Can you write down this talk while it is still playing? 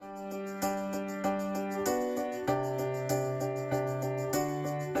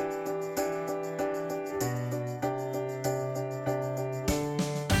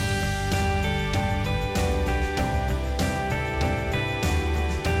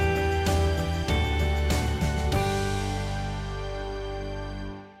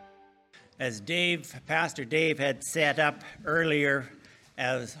As Pastor Dave had set up earlier,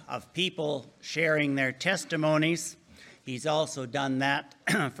 as of people sharing their testimonies, he's also done that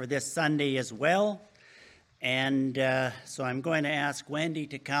for this Sunday as well. And so I'm going to ask Wendy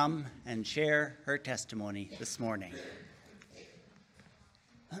to come and share her testimony this morning.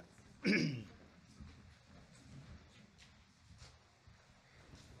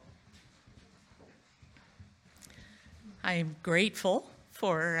 I'm grateful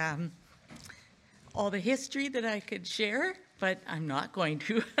for all the history that I could share, but I'm not going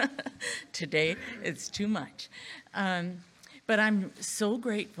to today. It's too much. But I'm so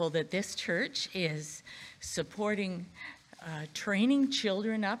grateful that this church is supporting training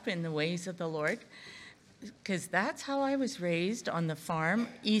children up in the ways of the Lord, because that's how I was raised on the farm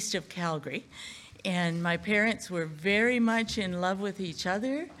east of Calgary. And my parents were very much in love with each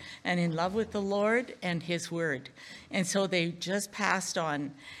other and in love with the Lord and His Word. And so they just passed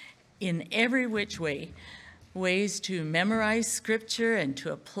on in every which way, ways to memorize Scripture and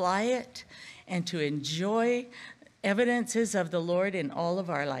to apply it and to enjoy evidences of the Lord in all of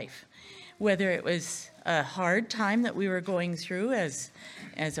our life. Whether it was a hard time that we were going through as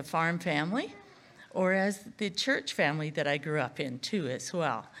a farm family, or as the church family that I grew up in too as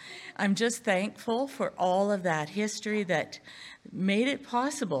well. I'm just thankful for all of that history that made it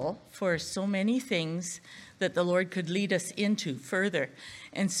possible for so many things that the Lord could lead us into further.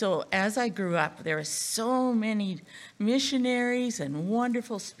 And so as I grew up, there were so many missionaries and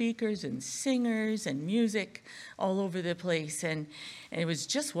wonderful speakers and singers and music all over the place. And it was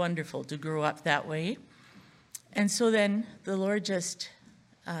just wonderful to grow up that way. And so then the Lord just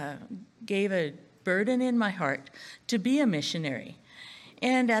gave a burden in my heart to be a missionary.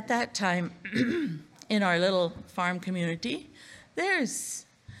 And at that time, in our little farm community, there's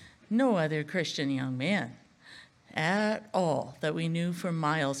no other Christian young man at all that we knew for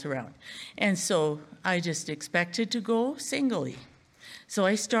miles around. And so I just expected to go singly. So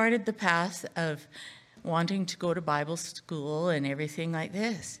I started the path of wanting to go to Bible school and everything like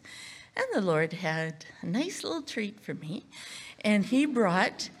this. And the Lord had a nice little treat for me. And He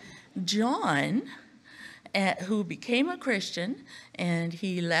brought John, who became a Christian, and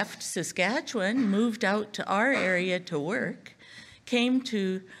he left Saskatchewan, moved out to our area to work, came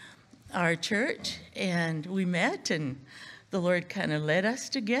to our church, and we met, and the Lord kind of led us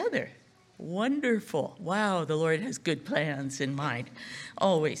together. Wonderful. Wow, the Lord has good plans in mind,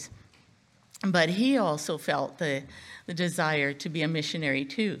 always. But he also felt the desire to be a missionary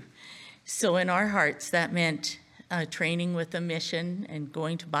too. So in our hearts, that meant training with a mission and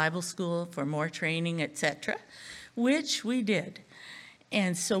going to Bible school for more training, etc., which we did.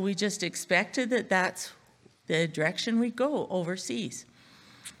 And so we just expected that that's the direction we go overseas.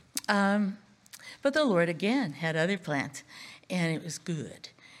 But the Lord, again, had other plans, and it was good.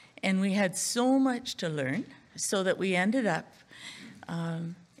 And we had so much to learn, so that we ended up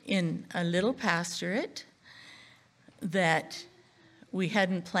in a little pastorate that we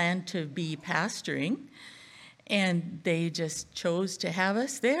hadn't planned to be pastoring, and they just chose to have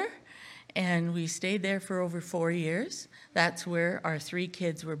us there, and we stayed there for over 4 years. That's where our 3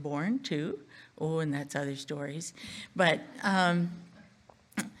 kids were born, too. Oh, and that's other stories. But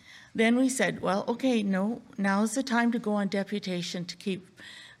then we said, well, okay, no, now's the time to go on deputation to keep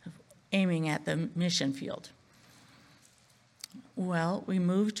aiming at the mission field. Well, we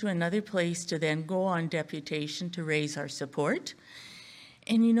moved to another place to then go on deputation to raise our support.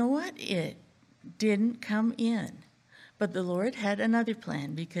 And you know what? It didn't come in. But the Lord had another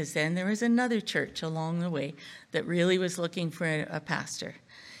plan, because then there was another church along the way that really was looking for a pastor.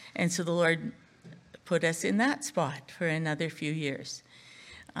 And so the Lord put us in that spot for another few years.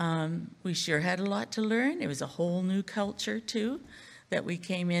 We sure had a lot to learn. It was a whole new culture, too, that we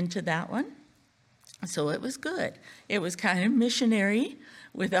came into that one. So it was good. It was kind of missionary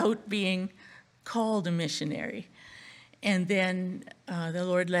without being called a missionary. And then the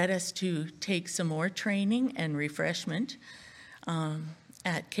Lord led us to take some more training and refreshment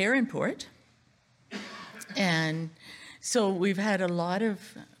at Carinport. And so we've had a lot of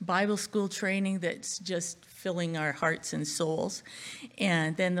Bible school training that's just filling our hearts and souls.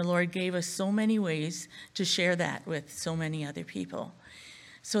 And then the Lord gave us so many ways to share that with so many other people.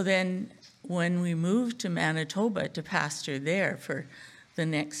 So then when we moved to Manitoba to pastor there for the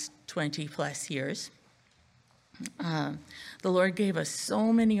next 20 plus years, the Lord gave us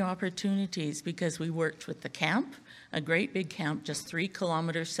so many opportunities, because we worked with the camp, a great big camp just 3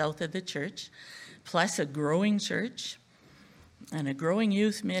 kilometers south of the church, plus a growing church and a growing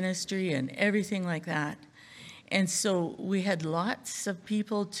youth ministry and everything like that. And so we had lots of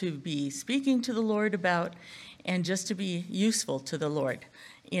people to be speaking to the Lord about, and just to be useful to the Lord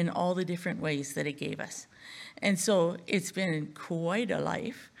in all the different ways that he gave us. And so it's been quite a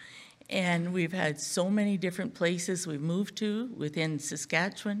life. And we've had so many different places we've moved to within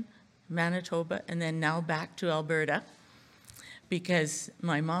Saskatchewan, Manitoba, and then now back to Alberta, because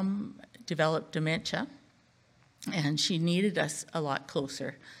my mom developed dementia and she needed us a lot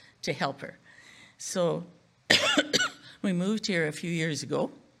closer to help her. So we moved here a few years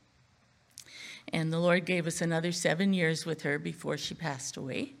ago, and the Lord gave us another 7 years with her before she passed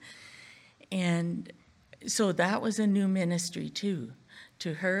away. And so that was a new ministry too,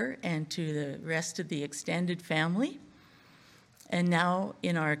 to her and to the rest of the extended family. And now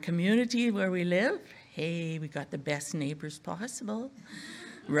in our community where we live, hey, we got the best neighbors possible.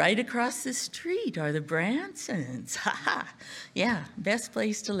 Right across the street are the Bransons. Yeah, best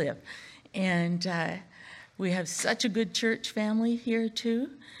place to live. And we have such a good church family here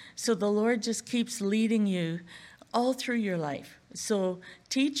too. So the Lord just keeps leading you all through your life. So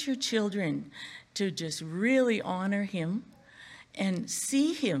teach your children to just really honor him and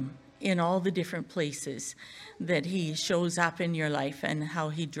see him in all the different places that he shows up in your life and how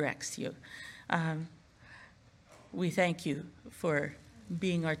he directs you. We thank you for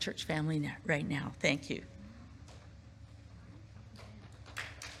being our church family right now. Thank you.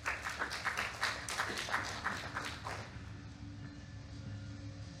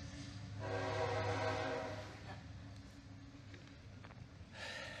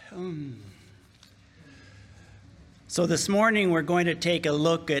 So this morning we're going to take a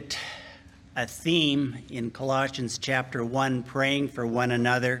look at a theme in Colossians chapter 1, praying for one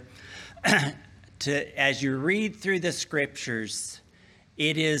another. As you read through the scriptures,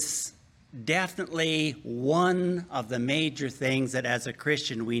 it is definitely one of the major things that as a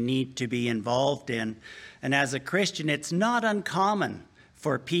Christian we need to be involved in. And as a Christian, it's not uncommon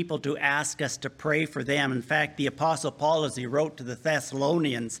for people to ask us to pray for them. In fact, the Apostle Paul, as he wrote to the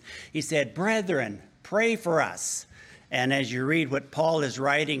Thessalonians, he said, "Brethren, pray for us." And as you read what Paul is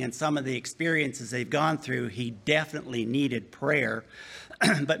writing and some of the experiences they've gone through, he definitely needed prayer.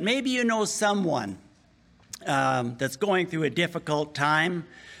 But maybe you know someone that's going through a difficult time.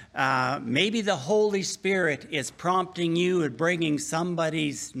 Maybe the Holy Spirit is prompting you and bringing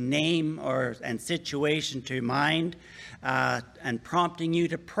somebody's name and situation to mind, and prompting you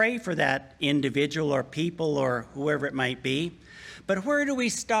to pray for that individual or people or whoever it might be. But where do we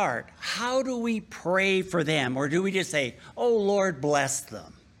start? How do we pray for them? Or do we just say, "Oh, Lord, bless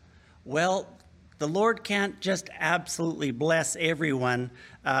them"? Well, the Lord can't just absolutely bless everyone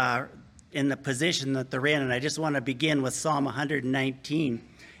in the position that they're in. And I just want to begin with Psalm 119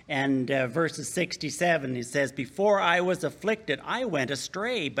 and verses 67. It says, "Before I was afflicted, I went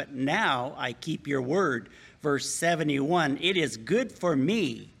astray, but now I keep your word." Verse 71, "It is good for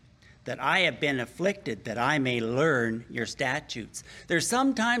me that I have been afflicted, that I may learn your statutes." There's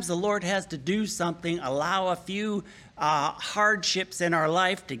sometimes the Lord has to do something, allow a few hardships in our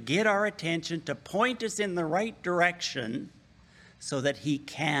life to get our attention, to point us in the right direction so that he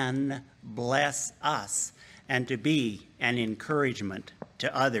can bless us and to be an encouragement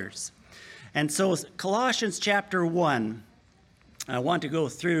to others. And so Colossians chapter 1, I want to go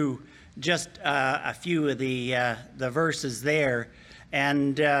through just a few of the verses there.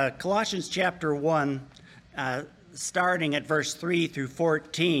 And Colossians chapter 1, starting at verse 3 through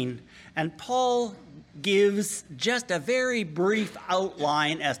 14, and Paul gives just a very brief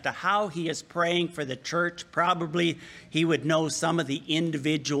outline as to how he is praying for the church. Probably he would know some of the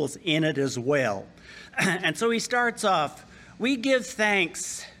individuals in it as well. And so he starts off, "We give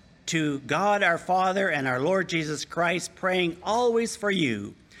thanks to God our Father and our Lord Jesus Christ, praying always for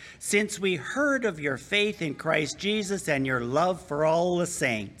you, since we heard of your faith in Christ Jesus and your love for all the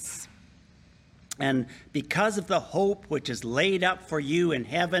saints. And because of the hope which is laid up for you in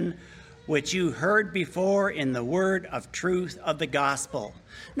heaven, which you heard before in the word of truth of the gospel."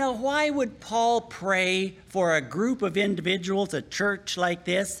 Now, why would Paul pray for a group of individuals, a church like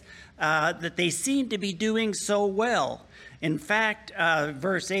this, that they seem to be doing so well? In fact,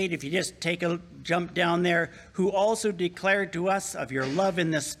 verse 8, if you just take a jump down there, "who also declared to us of your love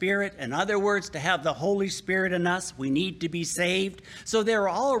in the Spirit." In other words, to have the Holy Spirit in us, we need to be saved. So they're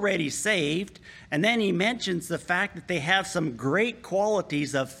already saved. And then he mentions the fact that they have some great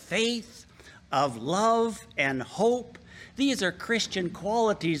qualities of faith, of love, and hope. These are Christian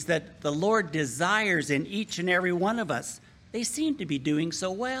qualities that the Lord desires in each and every one of us. They seem to be doing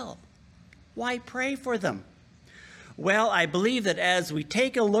so well. Why pray for them? Well, I believe that as we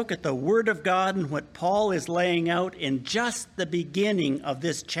take a look at the Word of God and what Paul is laying out in just the beginning of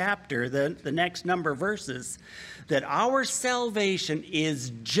this chapter, the next number of verses, that our salvation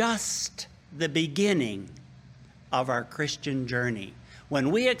is just the beginning of our Christian journey. When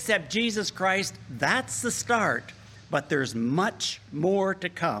we accept Jesus Christ, that's the start, but there's much more to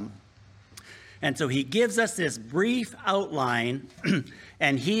come. And so he gives us this brief outline,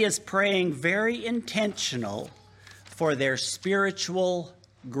 and he is praying very intentional for their spiritual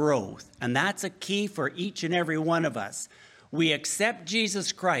growth. And that's a key for each and every one of us. We accept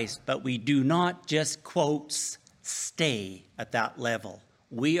Jesus Christ, but we do not just, quotes, stay at that level.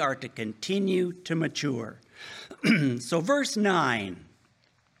 We are to continue to mature. So verse 9,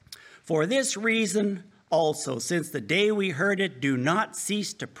 for this reason also, since the day we heard it, do not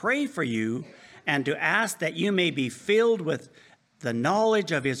cease to pray for you and to ask that you may be filled with the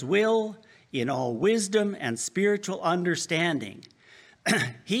knowledge of his will in all wisdom and spiritual understanding.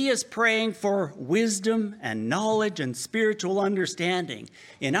 He is praying for wisdom and knowledge and spiritual understanding.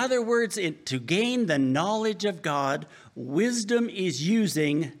 In other words, to gain the knowledge of God, wisdom is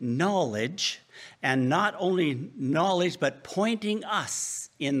using knowledge, and not only knowledge, but pointing us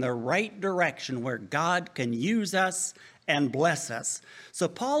in the right direction where God can use us and bless us. So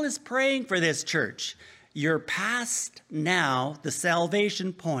Paul is praying for this church. You're past now the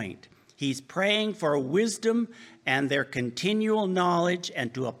salvation point. He's praying for wisdom and their continual knowledge,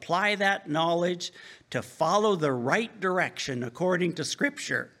 and to apply that knowledge to follow the right direction according to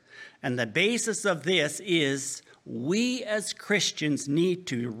Scripture. And the basis of this is we as Christians need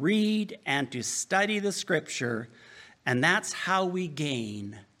to read and to study the Scripture, and that's how we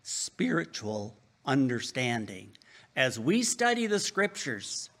gain spiritual understanding. As we study the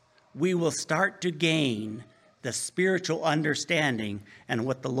Scriptures, we will start to gain the spiritual understanding and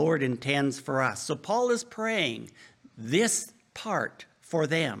what the Lord intends for us. So Paul is praying this part for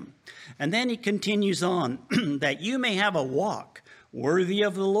them. And then he continues on, that you may have a walk worthy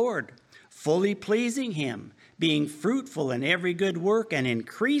of the Lord, fully pleasing him, being fruitful in every good work and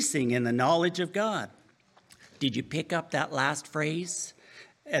increasing in the knowledge of God. Did you pick up that last phrase?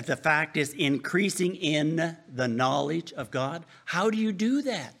 The fact is increasing in the knowledge of God. How do you do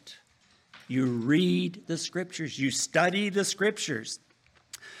that? You read the Scriptures. You study the Scriptures.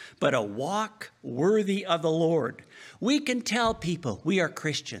 But a walk worthy of the Lord. We can tell people we are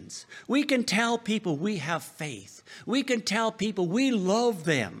Christians. We can tell people we have faith. We can tell people we love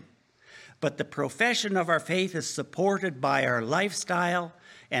them. But the profession of our faith is supported by our lifestyle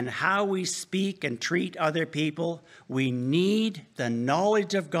and how we speak and treat other people. We need the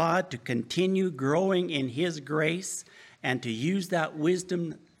knowledge of God to continue growing in His grace and to use that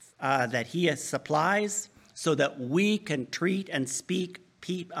wisdom that He supplies so that we can treat and speak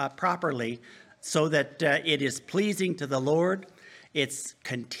properly so that it is pleasing to the Lord. It's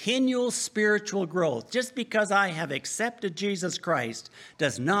continual spiritual growth. Just because I have accepted Jesus Christ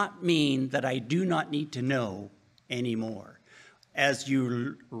does not mean that I do not need to know anymore. As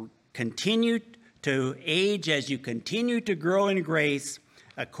you continue to age, as you continue to grow in grace,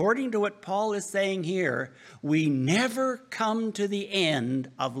 according to what Paul is saying here, we never come to the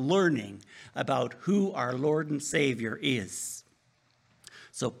end of learning about who our Lord and Savior is.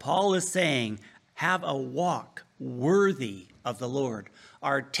 So Paul is saying, have a walk worthy of the Lord.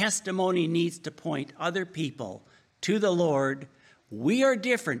 Our testimony needs to point other people to the Lord. We are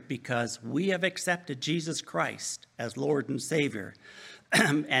different because we have accepted Jesus Christ as Lord and Savior.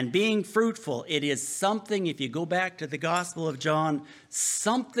 And being fruitful, it is something, if you go back to the Gospel of John,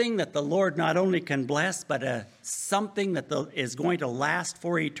 something that the Lord not only can bless, but something that is going to last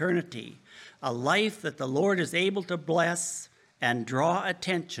for eternity. A life that the Lord is able to bless and draw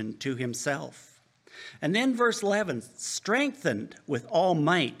attention to Himself. And then verse 11, strengthened with all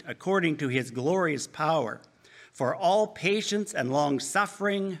might according to His glorious power, for all patience and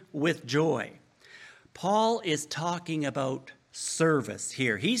long-suffering with joy. Paul is talking about service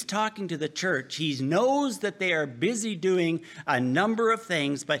here. He's talking to the church. He knows that they are busy doing a number of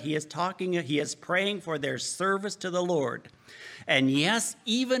things, but he is praying for their service to the Lord. And yes,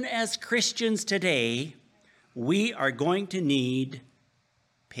 even as Christians today, we are going to need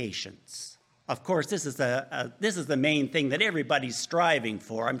patience. Of course, this is the main thing that everybody's striving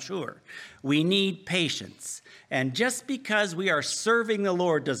for, I'm sure. We need patience. And just because we are serving the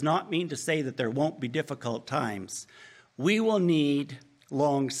Lord does not mean to say that there won't be difficult times. We will need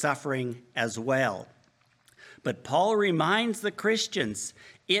long suffering as well. But Paul reminds the Christians,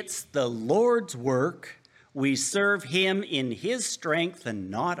 it's the Lord's work. We serve Him in His strength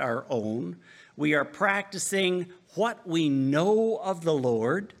and not our own. We are practicing what we know of the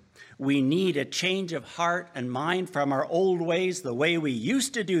Lord. We need a change of heart and mind from our old ways, the way we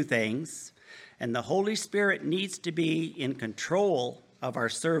used to do things. And the Holy Spirit needs to be in control of our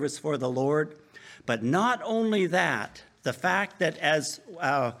service for the Lord. But not only that, the fact that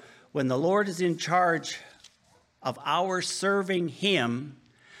when the Lord is in charge of our serving him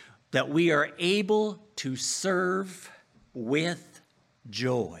that we are able to serve with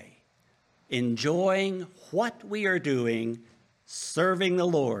joy, enjoying what we are doing, serving the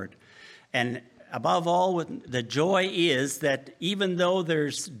Lord. And above all, the joy is that even though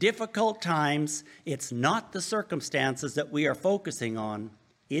there's difficult times, it's not the circumstances that we are focusing on.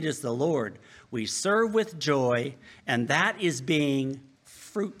 It is the Lord. We serve with joy, and that is being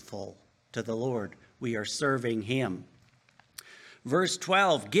fruitful to the Lord. We are serving him. Verse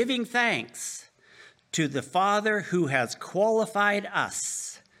 12, giving thanks to the Father who has qualified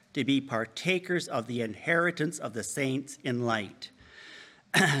us to be partakers of the inheritance of the saints in light.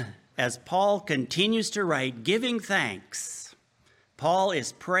 As Paul continues to write, giving thanks, Paul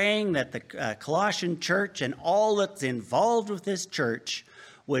is praying that the Colossian church and all that's involved with this church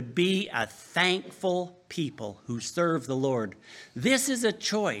would be a thankful people who serve the Lord. This is a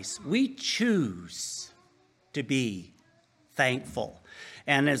choice. We choose to be thankful.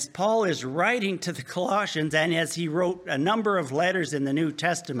 And as Paul is writing to the Colossians, and as he wrote a number of letters in the New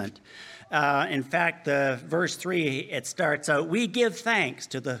Testament, in fact, verse 3, it starts out, we give thanks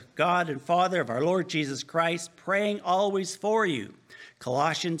to the God and Father of our Lord Jesus Christ, praying always for you.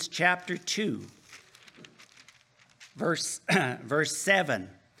 Colossians chapter 2, verse 7.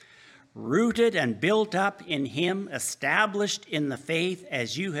 Rooted and built up in him, established in the faith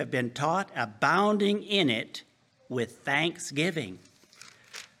as you have been taught, abounding in it with thanksgiving.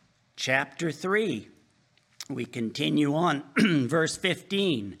 Chapter 3, we continue on, verse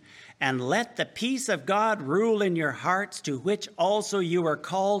 15. And let the peace of God rule in your hearts, to which also you are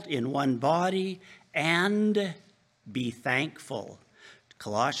called in one body, and be thankful.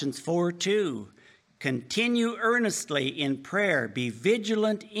 Colossians 4:2. Continue earnestly in prayer, be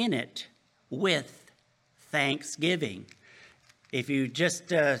vigilant in it with thanksgiving. If you just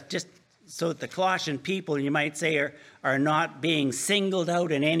so that the Colossian people, you might say, are not being singled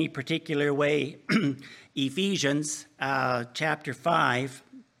out in any particular way, Ephesians chapter 5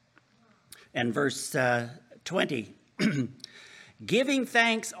 and verse 20. Giving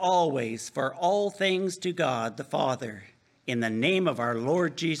thanks always for all things to God the Father, in the name of our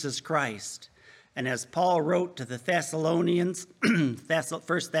Lord Jesus Christ. And as Paul wrote to the Thessalonians,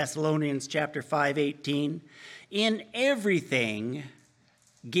 1 Thessalonians chapter 5:18, in everything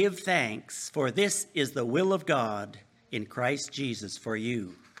give thanks, for this is the will of God in Christ Jesus for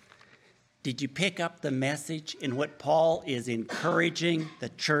you. Did you pick up the message in what Paul is encouraging the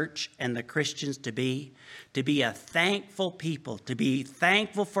church and the Christians to be? To be a thankful people, to be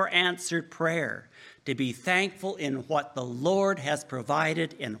thankful for answered prayer, to be thankful in what the Lord has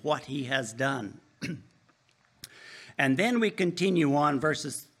provided and what he has done. And then we continue on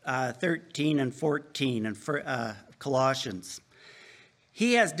verses 13 and 14 in Colossians.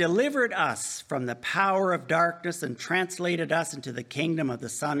 He has delivered us from the power of darkness and translated us into the kingdom of the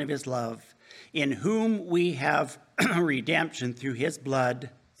Son of his love, in whom we have redemption through his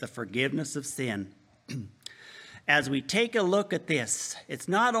blood, the forgiveness of sin. As we take a look at this, it's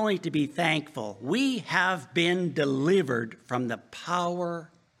not only to be thankful, we have been delivered from the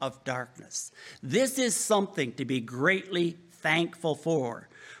power of darkness. This is something to be greatly thankful for.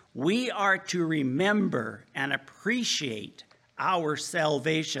 We are to remember and appreciate our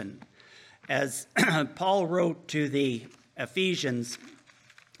salvation. As Paul wrote to the Ephesians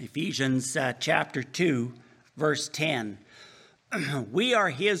chapter 2, verse 10, we are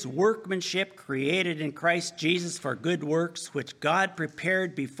his workmanship, created in Christ Jesus for good works, which God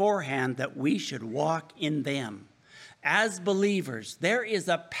prepared beforehand that we should walk in them. As believers, there is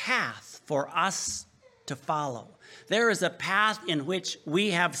a path for us to follow. There is a path in which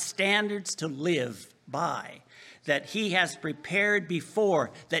we have standards to live by, that he has prepared before,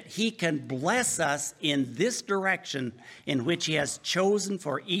 that he can bless us in this direction in which he has chosen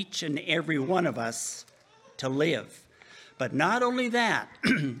for each and every one of us to live. But not only that,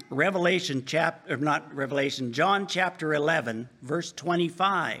 John chapter 11, verse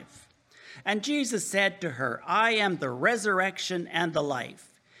 25. And Jesus said to her, I am the resurrection and the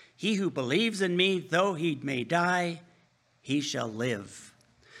life. He who believes in me, though he may die, he shall live.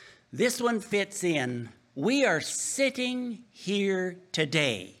 This one fits in. We are sitting here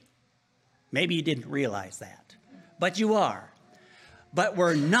today. Maybe you didn't realize that, but you are. But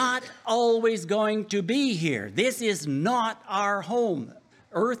we're not always going to be here. This is not our home.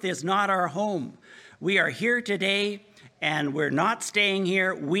 Earth is not our home. We are here today, and we're not staying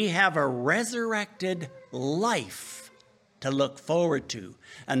here. We have a resurrected life to look forward to.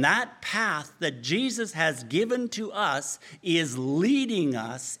 And that path that Jesus has given to us is leading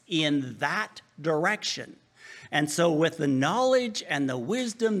us in that direction. And so with the knowledge and the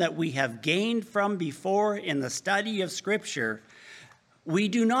wisdom that we have gained from before in the study of Scripture, we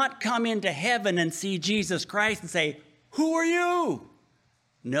do not come into heaven and see Jesus Christ and say, "Who are you?"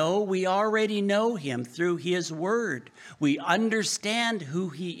 No, we already know him through his word. We understand who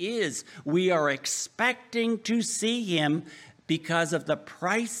he is. We are expecting to see him because of the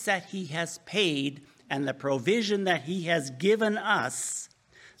price that he has paid and the provision that he has given us,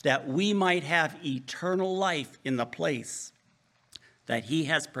 that we might have eternal life in the place that he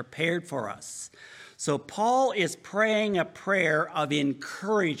has prepared for us. So Paul is praying a prayer of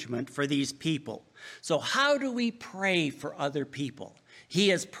encouragement for these people. So how do we pray for other people? He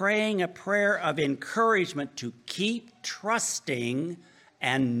is praying a prayer of encouragement to keep trusting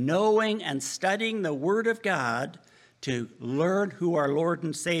and knowing and studying the Word of God to learn who our Lord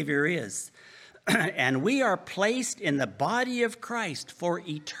and Savior is. And we are placed in the body of Christ for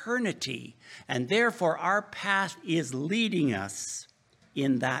eternity, and therefore our path is leading us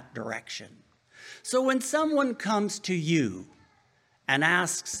in that direction. So when someone comes to you and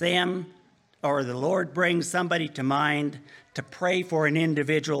asks them, or the Lord brings somebody to mind to pray for an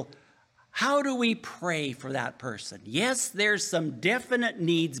individual, how do we pray for that person? Yes, there's some definite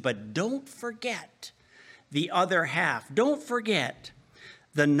needs, but don't forget the other half. Don't forget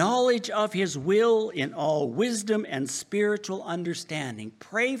the knowledge of his will in all wisdom and spiritual understanding.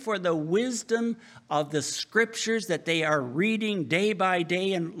 Pray for the wisdom of the Scriptures that they are reading day by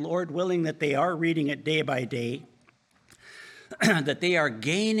day, and Lord willing that they are reading it day by day, that they are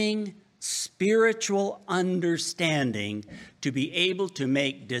gaining spiritual understanding to be able to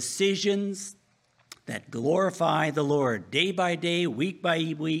make decisions that glorify the Lord day by day, week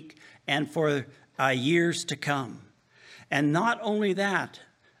by week, and for years to come. And not only that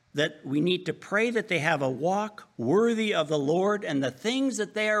we need to pray that they have a walk worthy of the Lord, and the things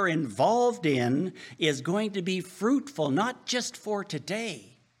that they are involved in is going to be fruitful, not just for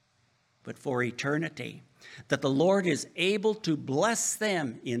today, but for eternity. That the Lord is able to bless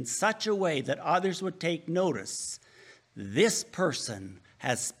them in such a way that others would take notice. This person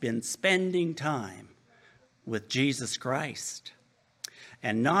has been spending time with Jesus Christ.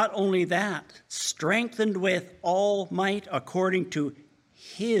 And not only that, strengthened with all might according to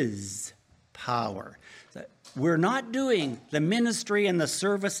his power. We're not doing the ministry and the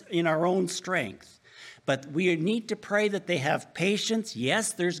service in our own strength, but we need to pray that they have patience.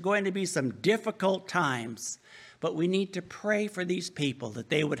 Yes, there's going to be some difficult times, but we need to pray for these people that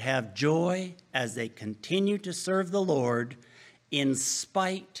they would have joy as they continue to serve the Lord in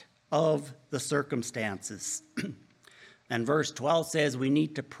spite of the circumstances. And verse 12 says we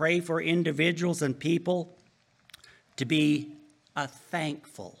need to pray for individuals and people to be a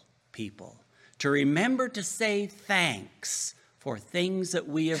thankful people, to remember to say thanks for things that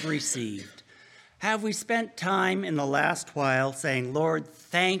we have received. Have we spent time in the last while saying, Lord,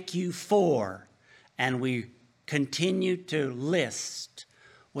 thank you for, and we continue to list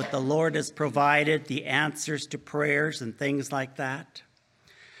what the Lord has provided, the answers to prayers and things like that?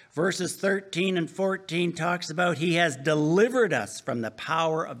 Verses 13 and 14 talks about he has delivered us from the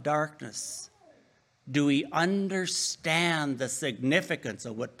power of darkness. Do we understand the significance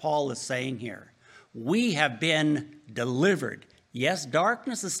of what Paul is saying here? We have been delivered. Yes,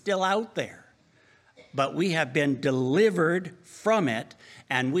 darkness is still out there, but we have been delivered from it,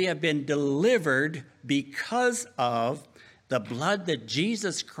 and we have been delivered because of the blood that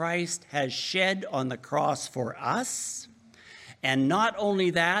Jesus Christ has shed on the cross for us. And not only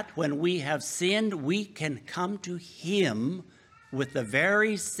that, when we have sinned, we can come to him with the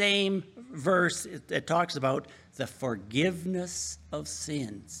very same verse that talks about the forgiveness of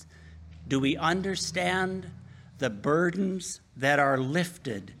sins. Do we understand the burdens that are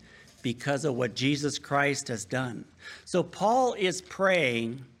lifted because of what Jesus Christ has done? So Paul is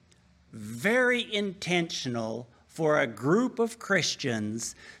praying very intentional for a group of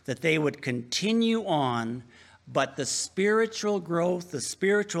Christians that they would continue on, but the spiritual growth, the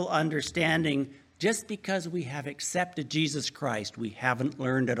spiritual understanding, just because we have accepted Jesus Christ, we haven't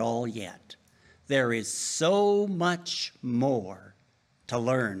learned it all yet. There is so much more to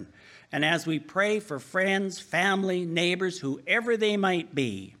learn. And as we pray for friends, family, neighbors, whoever they might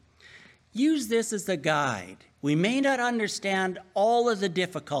be, use this as a guide. We may not understand all of the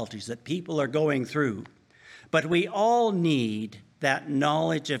difficulties that people are going through, but we all need that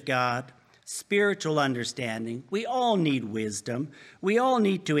knowledge of God, spiritual understanding. We all need wisdom. We all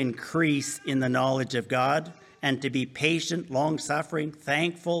need to increase in the knowledge of God and to be patient, long-suffering,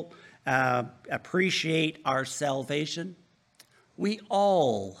 thankful, appreciate our salvation. We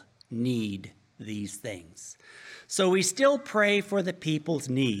all need these things. So we still pray for the people's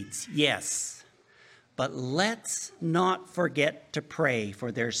needs, yes, But let's not forget to pray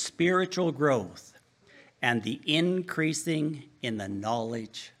for their spiritual growth and the increasing in the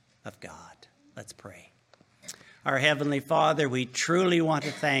knowledge of God. Let's pray. Our Heavenly Father, we truly want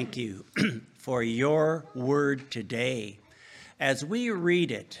to thank you for your word today. As we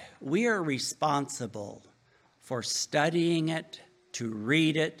read it, we are responsible for studying it, to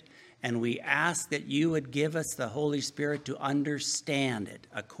read it, and we ask that you would give us the Holy Spirit to understand it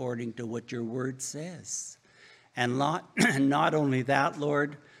according to what your word says. And not only that,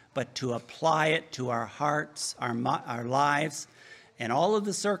 Lord, but to apply it to our hearts, our lives, and all of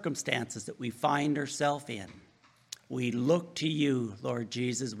the circumstances that we find ourselves in. We look to you, Lord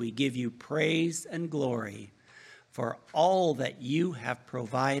Jesus. We give you praise and glory for all that you have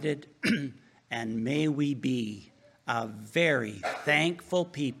provided, and may we be a very thankful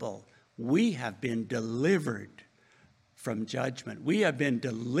people. We have been delivered from judgment. We have been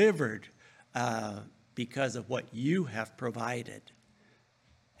delivered because of what you have provided.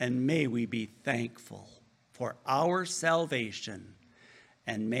 And may we be thankful for our salvation,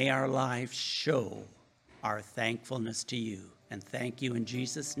 and may our lives show our thankfulness to you. And thank you in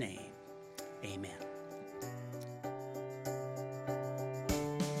Jesus' name. Amen.